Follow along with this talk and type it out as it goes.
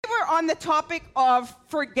on the topic of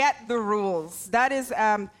forget the rules. That is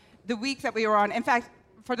the week that we were on. In fact,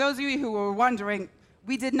 for those of you who were wondering,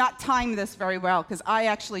 we did not time this very well because I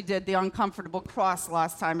actually did the uncomfortable cross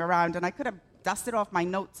last time around, and I could have dusted off my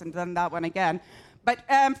notes and done that one again. But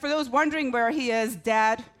for those wondering where he is,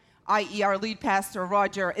 Dad, i.e. our lead pastor,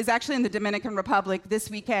 Roger, is actually in the Dominican Republic this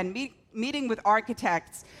weekend, meeting with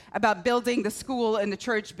architects about building the school and the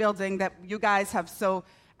church building that you guys have so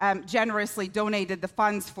generously donated the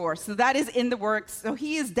funds for. So that is in the works. So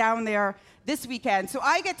he is down there this weekend. So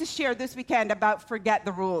I get to share this weekend about forget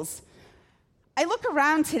the rules. I look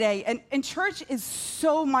around today, and church is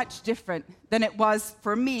so much different than it was,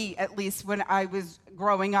 for me at least, when I was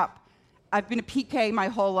growing up. I've been a PK my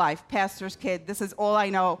whole life, pastor's kid. This is all I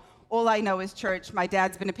know. All I know is church. My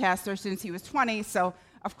dad's been a pastor since he was 20, so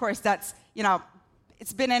of course that's,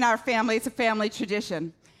 it's been in our family. It's a family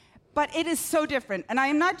tradition. But it is so different. And I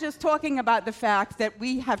am not just talking about the fact that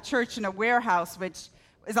we have church in a warehouse, which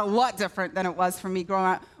is a lot different than it was for me growing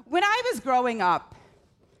up. When I was growing up,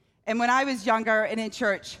 and when I was younger and in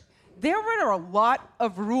church, there were a lot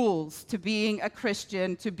of rules to being a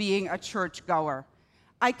Christian, to being a churchgoer.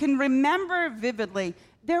 I can remember vividly,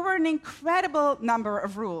 there were an incredible number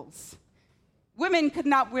of rules. Women could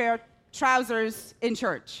not wear trousers in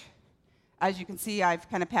church. As you can see, I've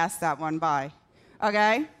kind of passed that one by,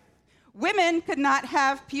 okay? Women could not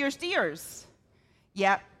have pierced ears.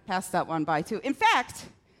 Yep, passed that one by too. In fact,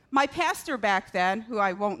 my pastor back then, who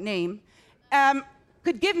I won't name,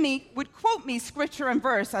 would quote me scripture and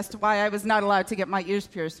verse as to why I was not allowed to get my ears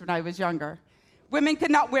pierced when I was younger. Women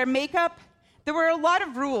could not wear makeup. There were a lot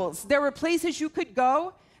of rules. There were places you could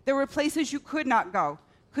go. There were places you could not go.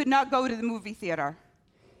 Could not go to the movie theater.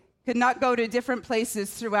 Could not go to different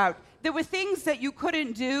places throughout. There were things that you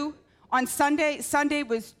couldn't do on Sunday. Sunday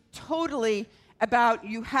was totally about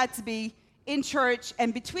you had to be in church,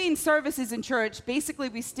 and between services in church, basically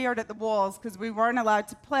we stared at the walls because we weren't allowed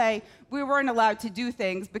to play. We weren't allowed to do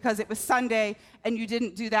things because it was Sunday, and you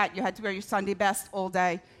didn't do that. You had to wear your Sunday best all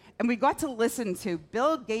day. And we got to listen to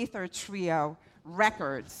Bill Gaither Trio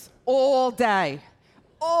records all day.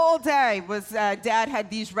 All day was Dad had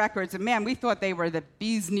these records, and man, we thought they were the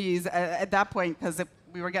bee's knees at that point because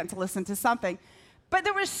we were getting to listen to something. But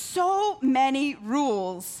there were so many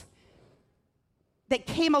rules that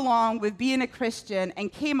came along with being a Christian and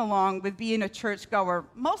came along with being a churchgoer.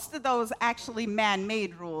 Most of those actually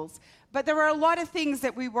man-made rules, but there were a lot of things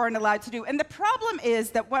that we weren't allowed to do. And the problem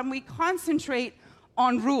is that when we concentrate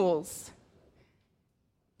on rules,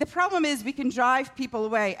 the problem is we can drive people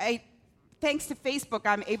away. Thanks to Facebook,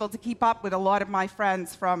 I'm able to keep up with a lot of my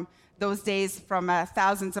friends from those days from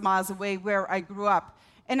thousands of miles away where I grew up.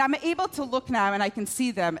 And I'm able to look now and I can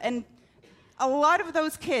see them. And a lot of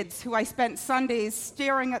those kids who I spent Sundays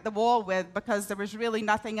staring at the wall with because there was really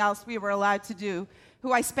nothing else we were allowed to do,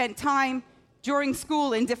 who I spent time during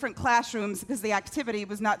school in different classrooms because the activity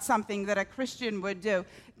was not something that a Christian would do.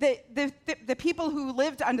 The people who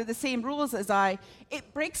lived under the same rules as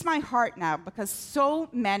it breaks my heart now because so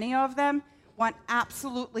many of them want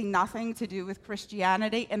absolutely nothing to do with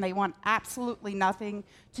Christianity, and they want absolutely nothing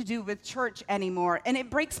to do with church anymore. And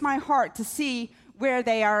it breaks my heart to see where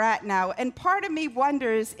they are at now. And part of me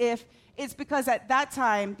wonders if it's because at that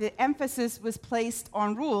time the emphasis was placed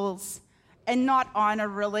on rules and not on a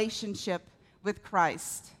relationship with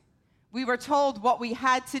Christ. We were told what we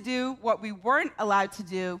had to do, what we weren't allowed to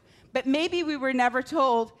do, but maybe we were never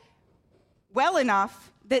told well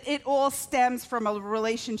enough that it all stems from a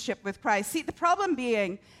relationship with Christ. See, the problem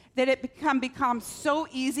being that it can become so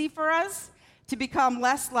easy for us to become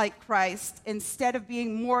less like Christ instead of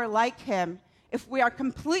being more like him if we are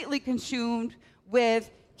completely consumed with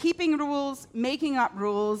keeping rules, making up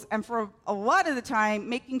rules, and for a lot of the time,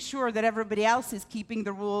 making sure that everybody else is keeping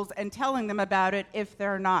the rules and telling them about it if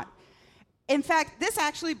they're not. In fact, this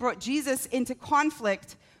actually brought Jesus into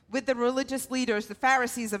conflict with the religious leaders, the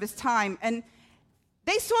Pharisees of his time, and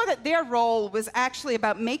they saw that their role was actually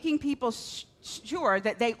about making people sure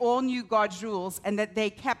that they all knew God's rules and that they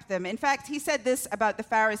kept them. In fact, he said this about the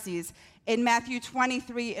Pharisees in Matthew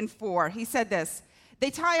 23:4. He said this, "They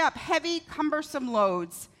tie up heavy, cumbersome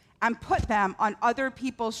loads and put them on other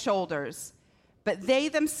people's shoulders, but they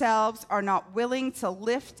themselves are not willing to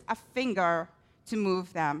lift a finger to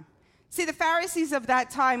move them." See, the Pharisees of that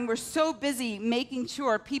time were so busy making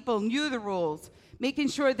sure people knew the rules, making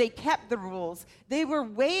sure they kept the rules. They were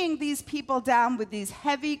weighing these people down with these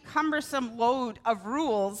heavy, cumbersome load of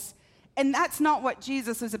rules, and that's not what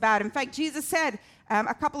Jesus is about. In fact, Jesus said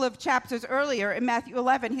a couple of chapters earlier in Matthew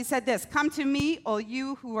 11, he said this, "Come to me, all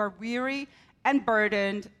you who are weary and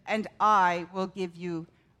burdened, and I will give you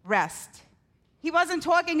rest." He wasn't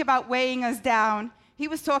talking about weighing us down. He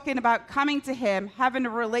was talking about coming to him, having a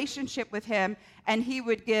relationship with him, and he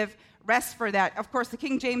would give rest for that. Of course, the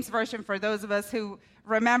King James Version, for those of us who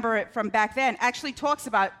remember it from back then, actually talks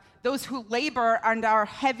about those who labor and are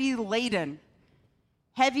heavy laden,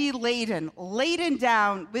 laden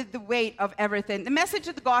down with the weight of everything. The message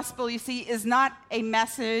of the gospel, you see, is not a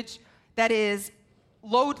message that is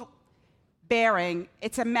load-bearing.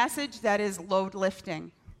 It's a message that is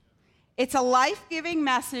load-lifting. It's a life-giving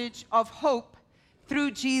message of hope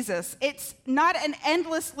through Jesus. It's not an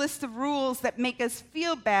endless list of rules that make us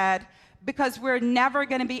feel bad because we're never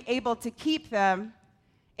going to be able to keep them.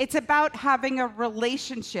 It's about having a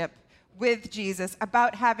relationship with Jesus,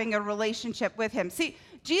 about having a relationship with him. See,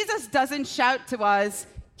 Jesus doesn't shout to us,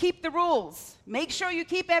 keep the rules. Make sure you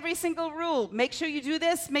keep every single rule. Make sure you do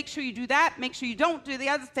this, make sure you do that, make sure you don't do the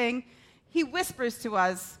other thing. He whispers to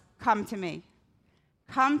us, come to me.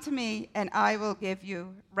 Come to me and I will give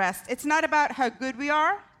you rest. It's not about how good we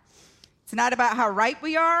are. It's not about how right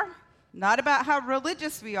we are. Not about how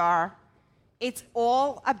religious we are. It's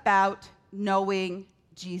all about knowing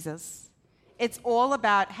Jesus. It's all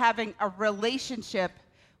about having a relationship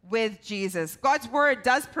with Jesus. God's word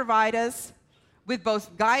does provide us with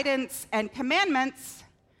both guidance and commandments.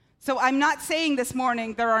 So I'm not saying this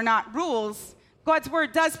morning there are not rules. God's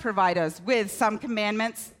word does provide us with some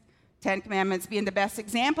commandments, 10 Commandments being the best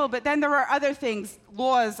example, but then there are other things,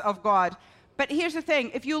 laws of God. But here's the thing,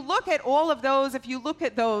 if you look at all of those,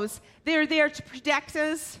 they're there to protect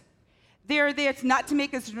us. They're there not to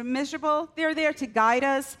make us miserable. They're there to guide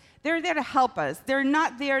us. They're there to help us. They're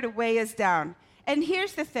not there to weigh us down. And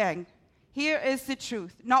here's the thing. Here is the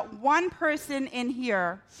truth. Not one person in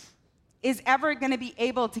here is ever going to be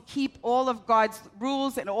able to keep all of God's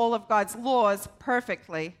rules and all of God's laws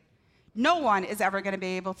perfectly. No one is ever going to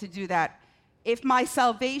be able to do that. If my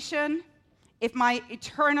salvation, if my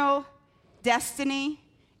eternal destiny,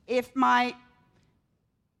 if my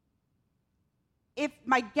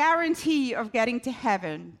guarantee of getting to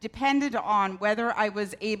heaven depended on whether I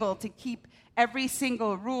was able to keep every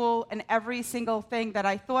single rule and every single thing that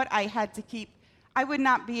I thought I had to keep, I would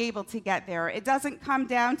not be able to get there. It doesn't come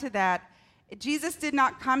down to that. Jesus did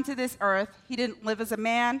not come to this earth. He didn't live as a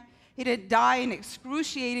man. He didn't die an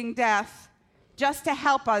excruciating death just to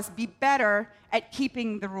help us be better at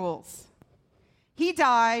keeping the rules. He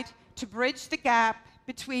died to bridge the gap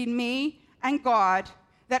between me and God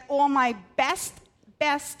that all my best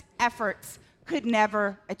efforts could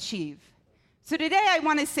never achieve. So today I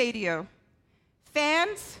want to say to you,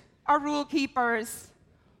 fans are rule keepers,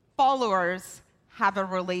 followers have a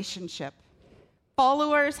relationship.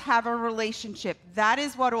 Followers have a relationship. That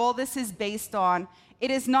is what all this is based on. It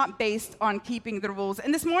is not based on keeping the rules.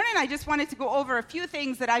 And this morning I just wanted to go over a few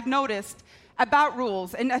things that I've noticed about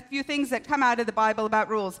rules and a few things that come out of the Bible about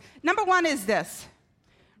rules. Number one is this.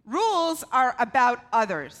 Rules are about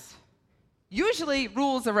others. Usually,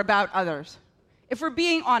 rules are about others. If we're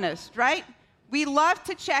being honest, right? We love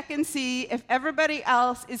to check and see if everybody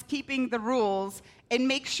else is keeping the rules and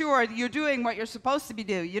make sure that you're doing what you're supposed to be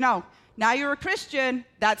doing. You know, now you're a Christian,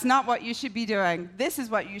 that's not what you should be doing. This is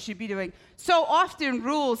what you should be doing. So often,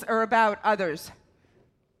 rules are about others.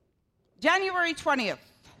 January 20th,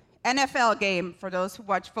 NFL game, for those who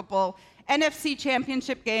watch football, NFC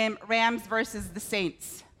Championship game, Rams versus the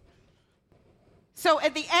Saints. So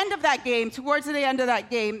at the end of that game, towards the end of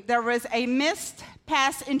that game, there was a missed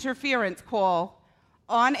pass interference call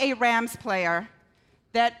on a Rams player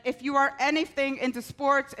that if you are anything into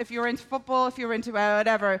sports, if you're into football, if you're into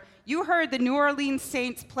whatever, you heard the New Orleans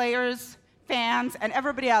Saints players, fans, and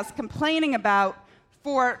everybody else complaining about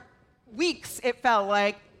for weeks, it felt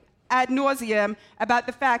like, ad nauseum, about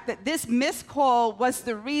the fact that this missed call was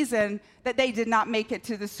the reason that they did not make it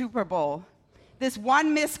to the Super Bowl. This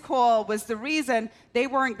one missed call was the reason they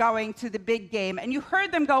weren't going to the big game. And you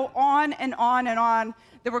heard them go on and on and on.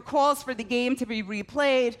 There were calls for the game to be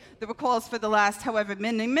replayed. There were calls for the last however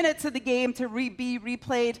many minutes of the game to be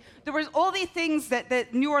replayed. There was all these things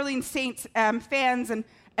that New Orleans Saints fans and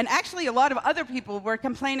actually a lot of other people were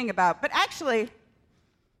complaining about. But actually,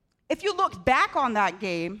 if you look back on that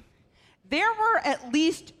game, there were at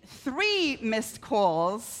least 3 missed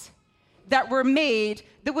calls that were made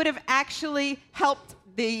that would have actually helped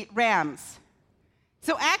the Rams.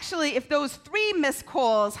 So actually, if those 3 missed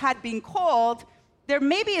calls had been called, there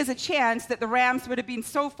maybe is a chance that the Rams would have been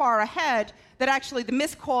so far ahead that actually the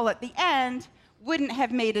missed call at the end wouldn't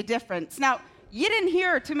have made a difference. Now, you didn't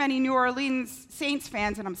hear too many New Orleans Saints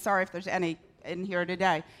fans, and I'm sorry if there's any in here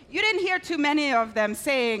today, you didn't hear too many of them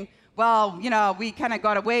saying, well, you know, we kind of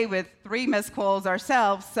got away with 3 missed calls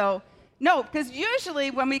ourselves, so No, because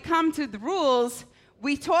usually when we come to the rules,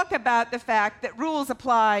 we talk about the fact that rules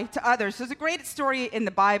apply to others. There's a great story in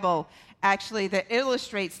the Bible, actually, that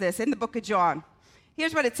illustrates this in the book of John.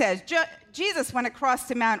 Here's what it says. Jesus went across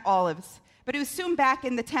to Mount Olives, but he was soon back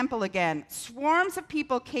in the temple again. Swarms of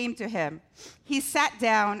people came to him. He sat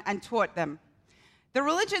down and taught them. The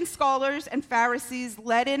religion scholars and Pharisees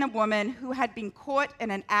led in a woman who had been caught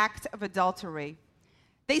in an act of adultery.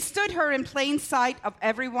 They stood her in plain sight of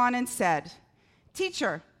everyone and said,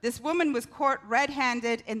 "Teacher, this woman was caught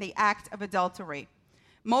red-handed in the act of adultery.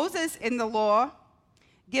 Moses in the law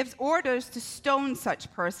gives orders to stone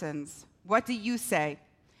such persons. What do you say?"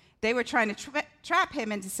 They were trying to trap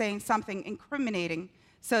him into saying something incriminating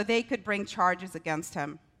so they could bring charges against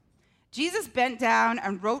him. Jesus bent down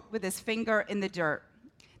and wrote with his finger in the dirt.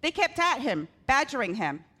 They kept at him, badgering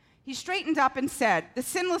him. He straightened up and said, "The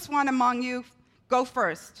sinless one among you, go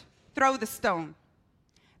first. Throw the stone."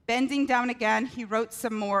 Bending down again, he wrote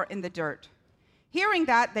some more in the dirt. Hearing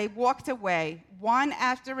that, they walked away, one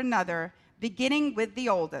after another, beginning with the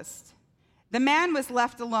oldest. The man was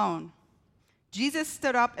left alone. Jesus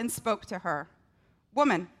stood up and spoke to her.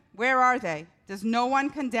 "Woman, where are they? Does no one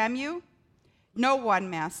condemn you?" "No one,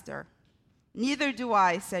 Master." "Neither do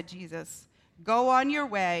I," said Jesus. "Go on your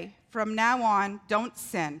way. From now on, don't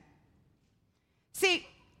sin." See,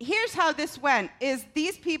 here's how this went, is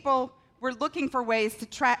these people were looking for ways to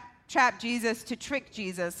trap Jesus, to trick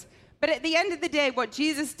Jesus. But at the end of the day, what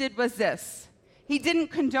Jesus did was this. He didn't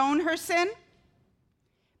condone her sin,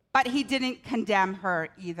 but he didn't condemn her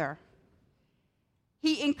either.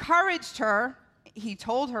 He encouraged her, he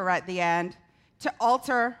told her at the end, to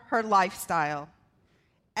alter her lifestyle.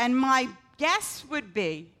 And my guess would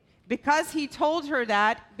be, because he told her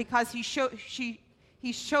that, because he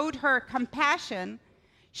showed her compassion,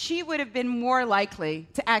 she would have been more likely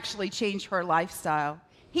to actually change her lifestyle.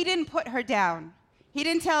 He didn't put her down. He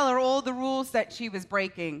didn't tell her all the rules that she was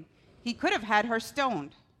breaking. He could have had her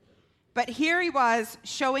stoned. But here he was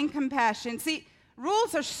showing compassion. See,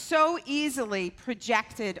 rules are so easily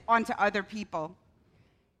projected onto other people,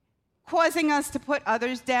 causing us to put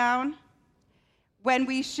others down when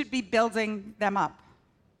we should be building them up,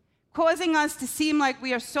 causing us to seem like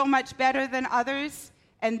we are so much better than others,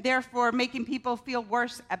 and therefore making people feel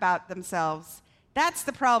worse about themselves. That's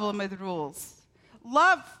the problem with rules.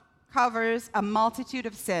 Love covers a multitude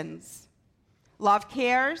of sins. Love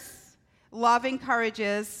cares. Love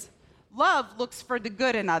encourages. Love looks for the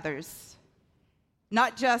good in others,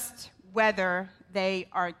 not just whether they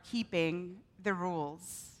are keeping the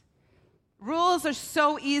rules. Rules are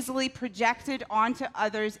so easily projected onto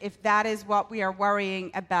others if that is what we are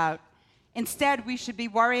worrying about. Instead, we should be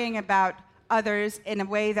worrying about others in a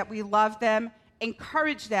way that we love them,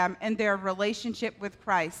 encourage them in their relationship with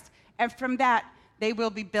Christ. And from that, they will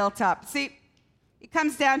be built up. See, it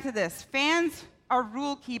comes down to this. Fans are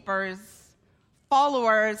rule keepers.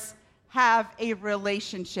 Followers have a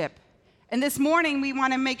relationship. And this morning, we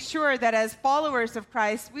want to make sure that as followers of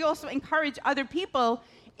Christ, we also encourage other people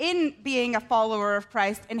in being a follower of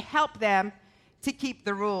Christ and help them to keep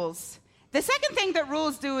the rules. The second thing that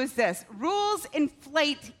rules do is this. Rules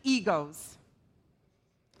inflate egos.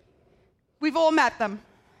 We've all met them.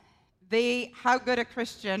 The "how good a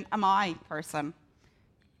Christian am I" person.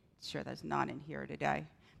 Sure, there's none in here today.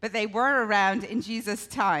 But they were around in Jesus'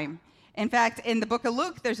 time. In fact, in the book of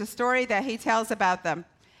Luke, there's a story that he tells about them.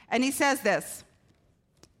 And he says this: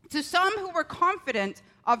 "To some who were confident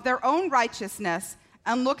of their own righteousness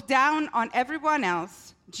and looked down on everyone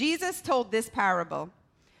else, Jesus told this parable.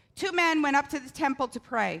 2 men went up to the temple to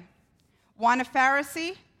pray, one a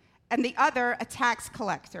Pharisee and the other a tax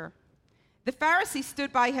collector. The Pharisee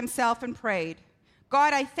stood by himself and prayed,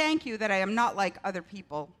 'God, I thank you that I am not like other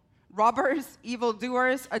people, robbers,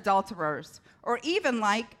 evildoers, adulterers, or even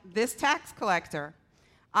like this tax collector.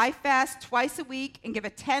 I fast twice a week and give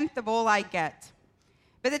 1/10 of all I get.'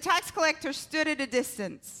 But the tax collector stood at a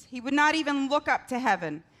distance. He would not even look up to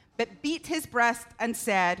heaven, but beat his breast and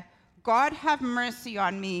said, 'God, have mercy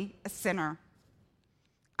on me, a sinner.'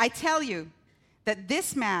 I tell you that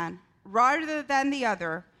this man, rather than the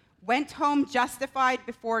other, went home justified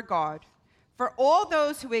before God. For all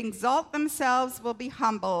those who exalt themselves will be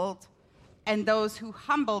humbled, and those who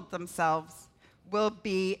humbled themselves will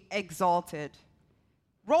be exalted."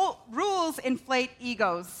 Rules inflate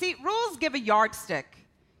egos. See, rules give a yardstick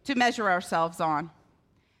to measure ourselves on,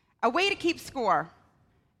 a way to keep score.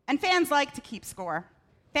 And fans like to keep score.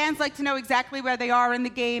 Fans like to know exactly where they are in the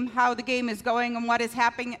game, how the game is going, and what is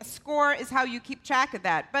happening. A score is how you keep track of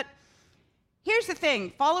that. But here's the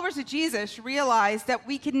thing. Followers of Jesus realize that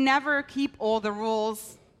we can never keep all the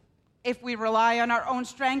rules if we rely on our own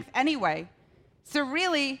strength anyway. So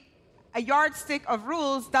really, a yardstick of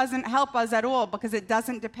rules doesn't help us at all because it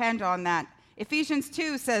doesn't depend on that. Ephesians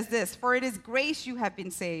 2 says this, "For it is grace you have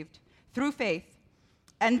been saved through faith,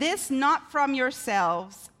 and this not from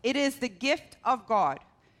yourselves, it is the gift of God,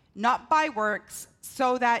 not by works,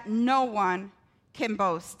 so that no one can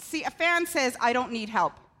boast." See, a fan says, "I don't need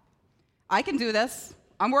help. I can do this.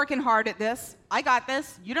 I'm working hard at this. I got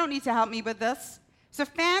this. You don't need to help me with this." So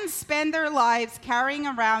fans spend their lives carrying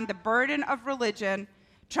around the burden of religion,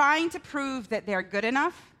 trying to prove that they're good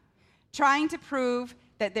enough, trying to prove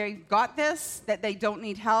that they've got this, that they don't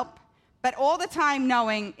need help, but all the time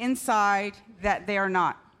knowing inside that they are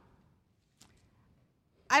not.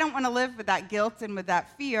 I don't want to live with that guilt and with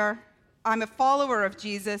that fear. I'm a follower of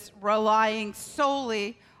Jesus, relying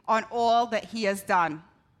solely on all that he has done.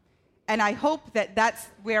 And I hope that that's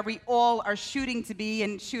where we all are shooting to be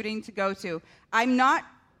and shooting to go to. I'm not,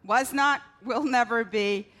 was not, will never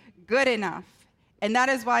be good enough. And that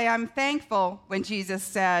is why I'm thankful when Jesus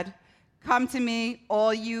said, "Come to me,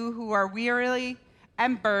 all you who are weary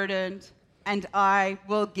and burdened, and I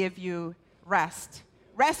will give you rest."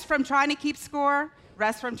 Rest from trying to keep score,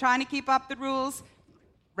 rest from trying to keep up the rules,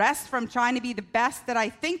 rest from trying to be the best that I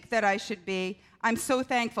think that I should be. I'm so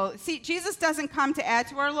thankful. See, Jesus doesn't come to add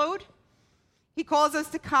to our load. He calls us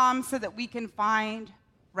to come so that we can find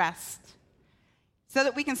rest, so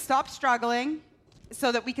that we can stop struggling,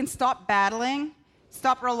 so that we can stop battling,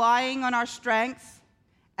 stop relying on our strengths,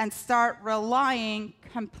 and start relying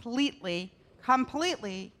completely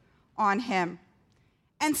on him.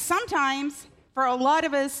 And sometimes, for a lot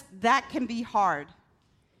of us, that can be hard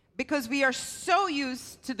because we are so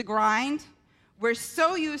used to the grind. We're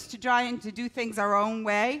so used to trying to do things our own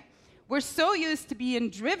way. We're so used to being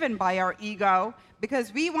driven by our ego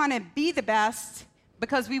because we want to be the best,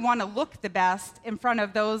 because we want to look the best in front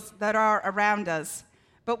of those that are around us.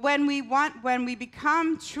 But when we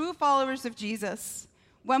become true followers of Jesus,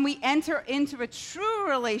 when we enter into a true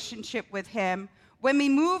relationship with him, when we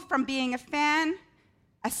move from being a fan,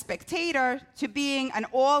 a spectator, to being an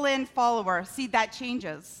all-in follower, see, that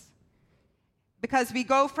changes. Because we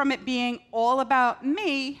go from it being all about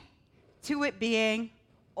me to it being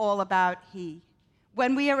all about he.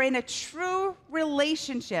 When we are in a true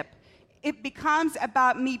relationship, it becomes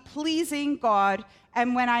about me pleasing God,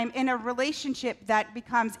 and when I'm in a relationship, that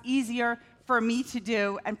becomes easier for me to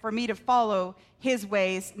do and for me to follow his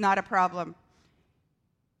ways, not a problem.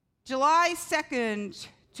 July 2nd,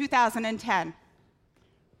 2010,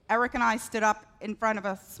 Eric and I stood up in front of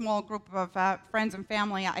a small group of friends and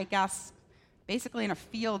family, I guess, basically in a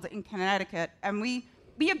field in Connecticut, and we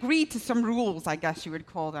agreed to some rules, I guess you would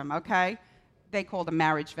call them, okay? They call them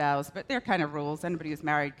marriage vows, but they're kind of rules. Anybody who's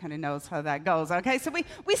married kind of knows how that goes, okay? So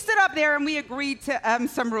we stood up there and we agreed to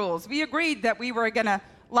some rules. We agreed that we were going to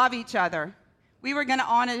love each other. We were going to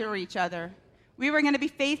honor each other. We were going to be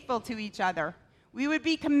faithful to each other. We would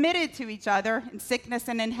be committed to each other in sickness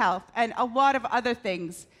and in health, and a lot of other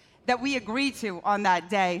things that we agreed to on that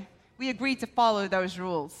day. We agreed to follow those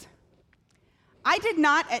rules. I did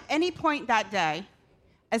not at any point that day,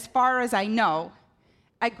 as far as I know,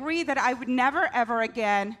 agree that I would never ever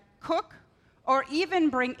again cook or even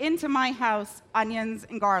bring into my house onions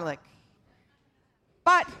and garlic.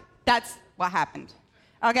 But that's what happened.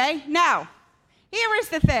 Okay? Now, here is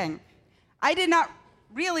the thing. I did not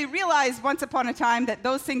really realize once upon a time that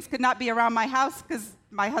those things could not be around my house because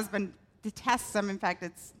my husband detests them. In fact,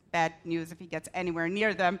 it's bad news if he gets anywhere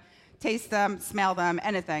near them, taste them, smell them,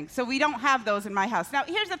 anything. So we don't have those in my house. Now,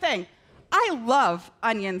 here's the thing. I love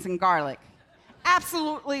onions and garlic.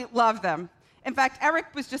 Absolutely love them. In fact, Eric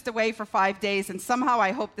was just away for 5 days, and somehow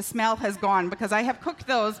I hope the smell has gone because I have cooked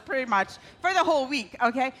those pretty much for the whole week,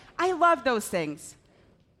 okay? I love those things,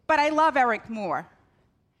 but I love Eric more.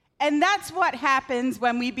 And that's what happens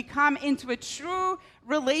when we become into a true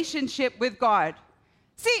relationship with God.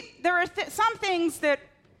 See, there are some things that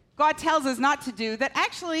God tells us not to do that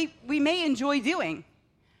actually we may enjoy doing.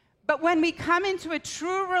 But when we come into a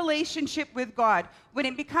true relationship with God, when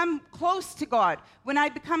it become close to God, when I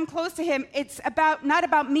become close to him, it's not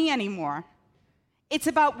about me anymore. It's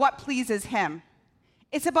about what pleases him.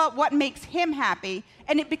 It's about what makes him happy,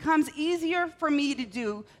 and it becomes easier for me to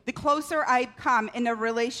do the closer I come in a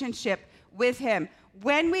relationship with him.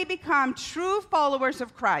 When we become true followers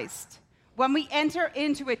of Christ, when we enter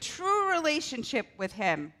into a true relationship with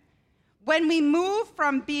him, when we move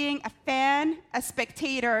from being a fan, a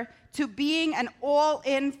spectator, to being an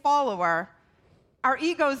all-in follower, our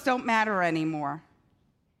egos don't matter anymore.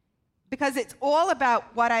 Because it's all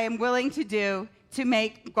about what I am willing to do to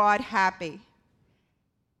make God happy.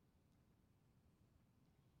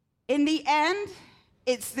 In the end,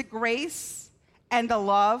 it's the grace and the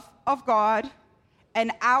love of God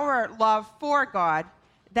and our love for God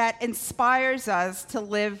that inspires us to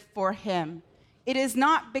live for Him. It is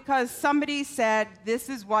not because somebody said, this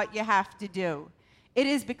is what you have to do. It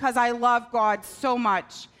is because I love God so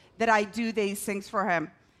much that I do these things for Him.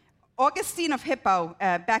 Augustine of Hippo,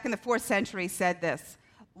 back in the 4th century, said this: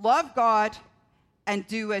 love God and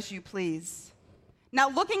do as you please. Now,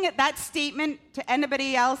 looking at that statement to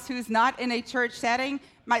anybody else who's not in a church setting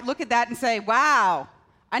might look at that and say, wow,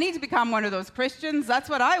 I need to become one of those Christians. That's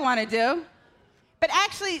what I want to do. But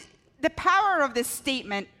actually, the power of this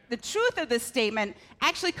statement, the truth of this statement,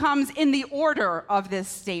 actually comes in the order of this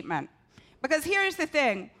statement. Because here's the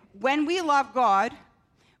thing. When we love God,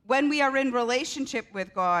 when we are in relationship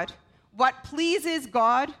with God, what pleases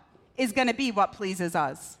God is going to be what pleases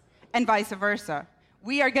us, and vice versa.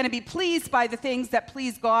 We are going to be pleased by the things that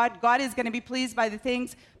please God. God is going to be pleased by the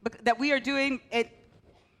things that we are doing.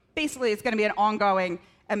 Basically, it's going to be an ongoing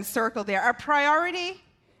circle there. Our priority,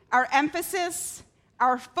 our emphasis,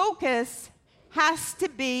 our focus has to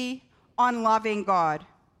be on loving God.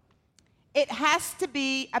 It has to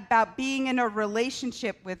be about being in a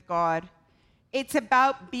relationship with God. It's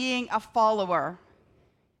about being a follower.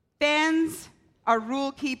 Fans are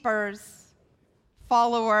rule keepers.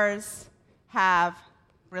 Followers have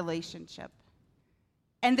relationship.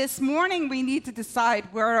 And this morning, we need to decide,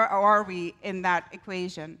 where are we in that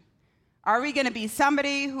equation? Are we going to be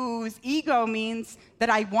somebody whose ego means that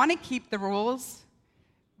I want to keep the rules?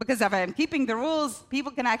 Because if I'm keeping the rules, people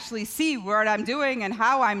can actually see what I'm doing and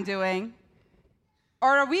how I'm doing.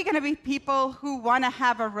 Or are we going to be people who want to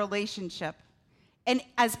have a relationship? And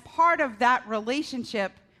as part of that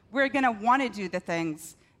relationship, we're going to want to do the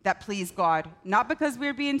things that please God. Not because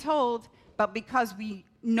we're being told, but because we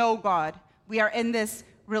know God. We are in this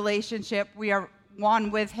relationship. We are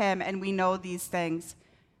one with Him, and we know these things.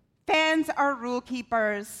 Fans are rule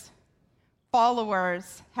keepers.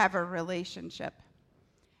 Followers have a relationship.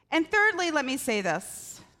 And thirdly, let me say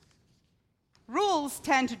this. Rules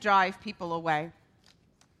tend to drive people away.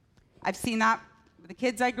 I've seen that with the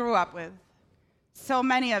kids I grew up with. So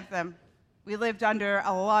many of them. We lived under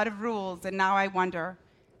a lot of rules, and now I wonder,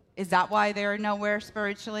 is that why they're nowhere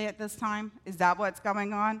spiritually at this time? Is that what's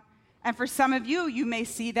going on? And for some of you, you may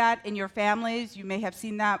see that in your families. You may have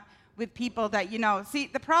seen that with people that you know. See,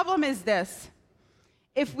 the problem is this.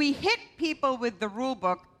 If we hit people with the rule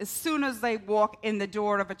book as soon as they walk in the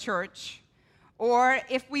door of a church, or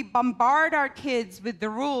if we bombard our kids with the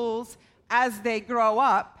rules as they grow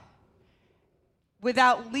up,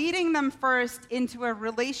 without leading them first into a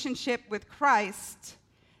relationship with Christ,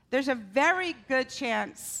 there's a very good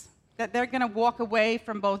chance that they're going to walk away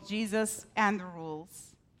from both Jesus and the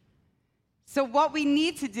rules. So what we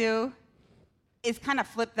need to do is kind of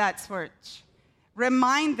flip that switch.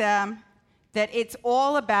 Remind them that it's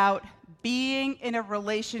all about being in a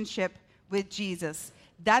relationship with Jesus.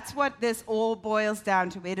 That's what this all boils down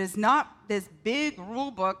to. It is not this big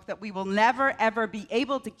rule book that we will never, ever be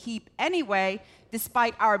able to keep anyway,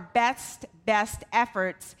 despite our best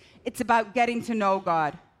efforts. It's about getting to know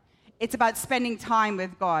God. It's about spending time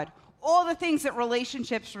with God. All the things that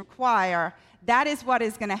relationships require, that is what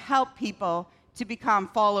is going to help people to become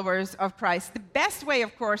followers of Christ. The best way,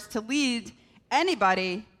 of course, to lead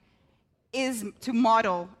anybody is to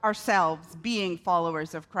model ourselves being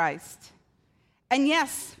followers of Christ. And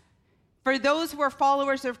yes, for those who are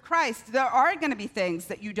followers of Christ, there are going to be things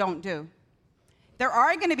that you don't do. There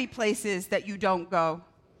are going to be places that you don't go.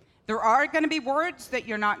 There are going to be words that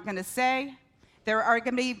you're not going to say. There are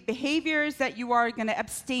going to be behaviors that you are going to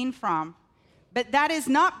abstain from. But that is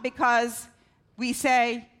not because we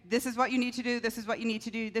say, this is what you need to do, this is what you need to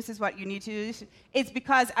do, this is what you need to do. It's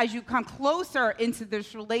because as you come closer into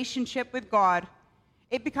this relationship with God,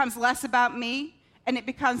 it becomes less about me, and it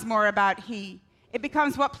becomes more about He. It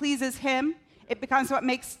becomes what pleases Him. It becomes what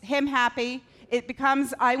makes Him happy. It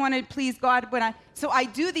becomes, I want to please God so I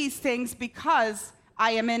do these things because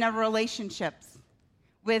I am in a relationship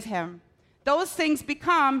with Him. Those things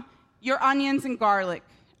become your onions and garlic,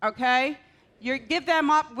 okay? You give them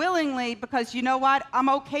up willingly because you know what? I'm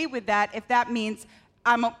okay with that if that means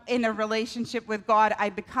I'm in a relationship with God. I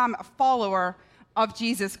become a follower of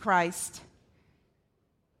Jesus Christ.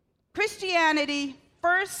 Christianity,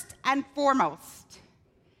 first and foremost,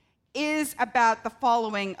 is about the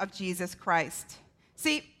following of Jesus Christ.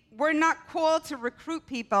 See, we're not called to recruit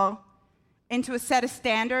people into a set of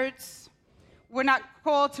standards. We're not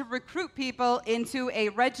called to recruit people into a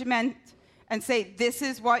regiment and say, this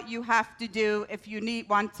is what you have to do if you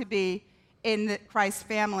want to be in the Christ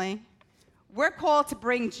family. We're called to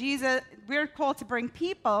bring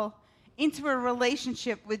people into a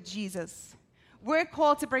relationship with Jesus. We're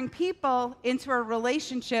called to bring people into a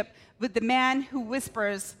relationship with the man who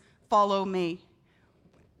whispers, "Follow me."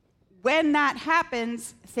 When that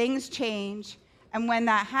happens, things change. And when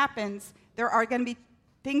that happens, there are going to be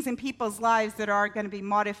things in people's lives that are going to be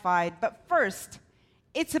modified. But first,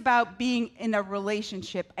 it's about being in a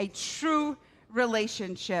relationship, a true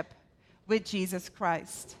relationship with Jesus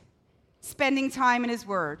Christ. Spending time in his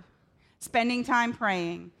word, spending time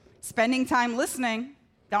praying, spending time listening.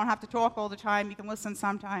 Don't have to talk all the time, you can listen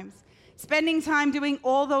sometimes. Spending time doing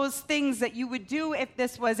all those things that you would do if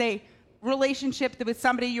this was a relationship with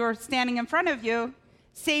somebody you're standing in front of you.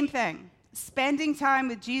 Same thing. Spending time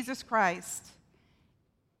with Jesus Christ,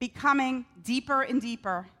 becoming deeper and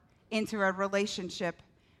deeper into a relationship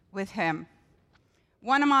with him.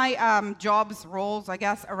 One of my roles, I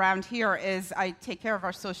guess, around here is I take care of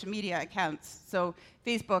our social media accounts. So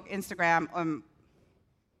Facebook, Instagram,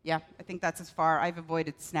 I think that's as far. I've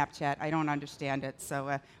avoided Snapchat. I don't understand it,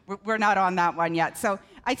 so we're not on that one yet. So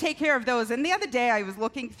I take care of those. And the other day I was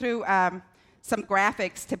looking through some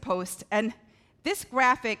graphics to post, and this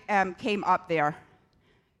graphic came up there.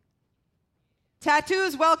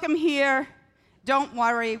 Tattoos, welcome here. Don't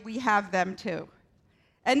worry, we have them too.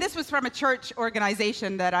 And this was from a church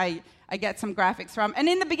organization that I get some graphics from. And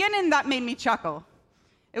in the beginning, that made me chuckle.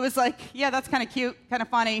 It was like, yeah, that's kind of cute, kind of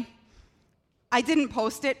funny. I didn't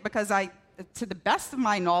post it because to the best of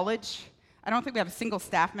my knowledge, I don't think we have a single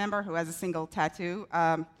staff member who has a single tattoo.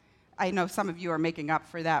 I know some of you are making up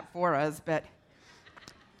for that for us, but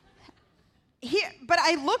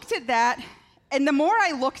I looked at that, and the more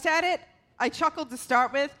I looked at it, I chuckled to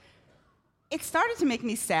start with. It started to make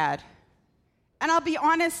me sad. And I'll be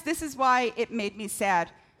honest, this is why it made me sad.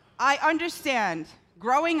 I understand,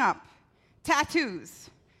 growing up, tattoos.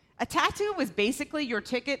 A tattoo was basically your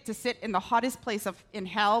ticket to sit in the hottest place in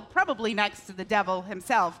hell, probably next to the devil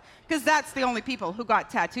himself, because that's the only people who got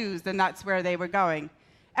tattoos, and that's where they were going.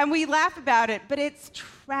 And we laugh about it, but it's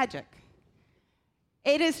tragic.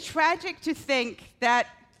 It is tragic to think that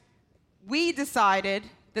we decided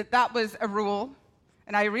that was a rule.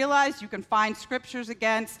 And I realize you can find scriptures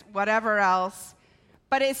against whatever else,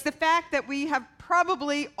 but it's the fact that we have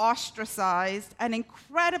probably ostracized an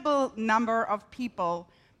incredible number of people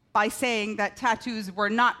by saying that tattoos were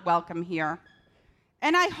not welcome here.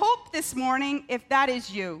 And I hope this morning, if that is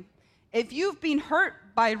you, if you've been hurt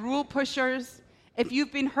by rule pushers, if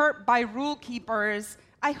you've been hurt by rule keepers,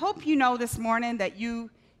 I hope you know this morning that you,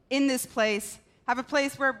 in this place, have a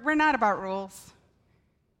place where we're not about rules.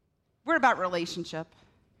 We're about relationship.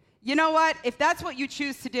 You know what? If that's what you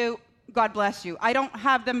choose to do, God bless you. I don't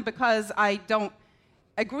have them because I don't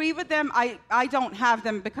agree with them. I don't have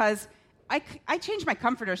them because I change my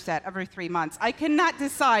comforter set every 3 months. I cannot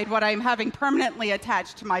decide what I'm having permanently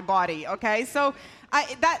attached to my body, okay? So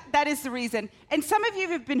that is the reason. And some of you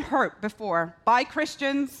have been hurt before by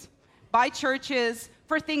Christians, by churches,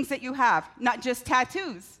 for things that you have, not just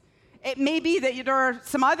tattoos. It may be that there are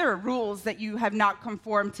some other rules that you have not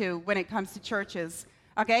conformed to when it comes to churches,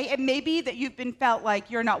 okay? It may be that you've been felt like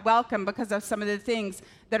you're not welcome because of some of the things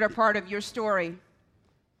that are part of your story.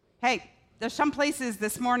 Hey, there's some places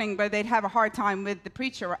this morning where they'd have a hard time with the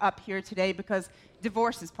preacher up here today because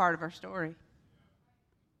divorce is part of our story.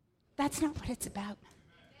 That's not what it's about.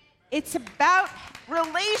 It's about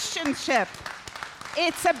relationship.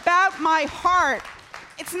 It's about my heart.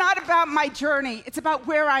 It's not about my journey. It's about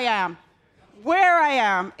where I am. Where I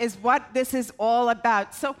am is what this is all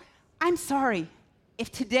about. So I'm sorry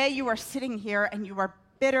if today you are sitting here and you are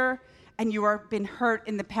bitter and you have been hurt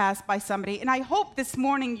in the past by somebody. And I hope this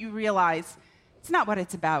morning you realize it's not what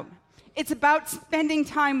it's about. It's about spending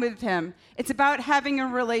time with him. It's about having a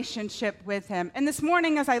relationship with him. And this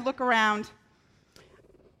morning as I look around,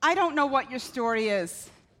 I don't know what your story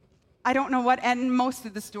is. I don't know what, and most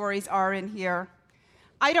of the stories are in here.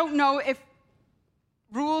 I don't know if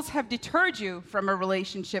rules have deterred you from a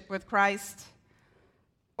relationship with Christ,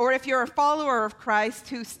 or if you're a follower of Christ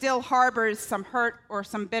who still harbors some hurt or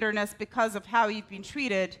some bitterness because of how you've been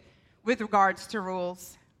treated with regards to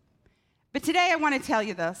rules. But today I want to tell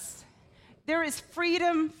you this. There is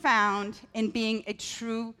freedom found in being a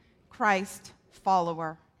true Christ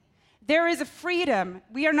follower. There is a freedom.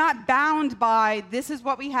 We are not bound by this is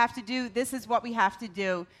what we have to do, this is what we have to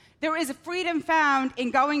do. There is a freedom found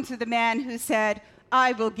in going to the man who said,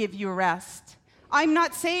 I will give you rest. I'm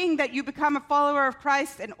not saying that you become a follower of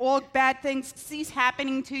Christ and all bad things cease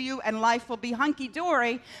happening to you and life will be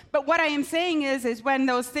hunky-dory. But what I am saying is when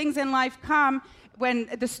those things in life come, when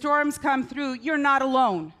the storms come through, you're not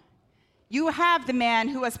alone. You have the man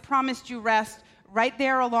who has promised you rest right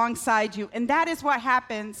there alongside you. And that is what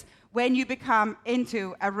happens when you become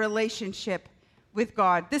into a relationship with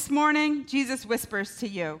God. This morning, Jesus whispers to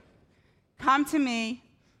you, "Come to me,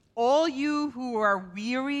 all you who are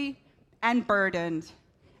weary and burdened,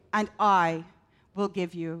 and I will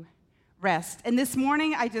give you rest." And this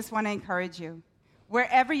morning, I just want to encourage you,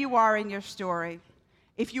 wherever you are in your story,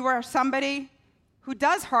 if you are somebody who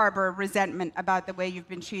does harbor resentment about the way you've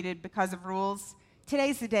been treated because of rules,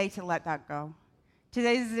 today's the day to let that go.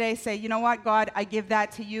 Today's the day to say, you know what, God, I give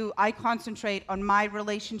that to you. I concentrate on my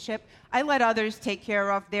relationship. I let others take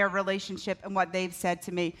care of their relationship and what they've said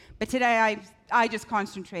to me. But today, I just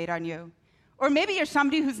concentrate on you. Or maybe you're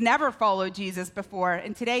somebody who's never followed Jesus before,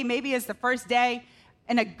 and today maybe is the first day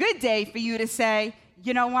and a good day for you to say,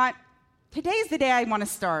 you know what, today's the day I want to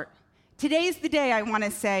start. Today's the day I want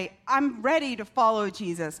to say, I'm ready to follow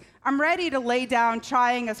Jesus. I'm ready to lay down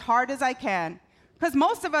trying as hard as I can. Because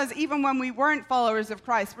most of us, even when we weren't followers of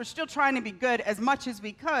Christ, we're still trying to be good as much as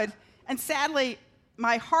we could. And sadly,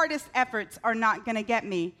 my hardest efforts are not going to give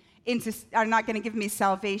me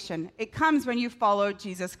salvation. It comes when you follow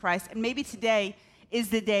Jesus Christ. And maybe today is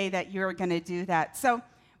the day that you're going to do that. So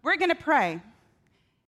we're going to pray.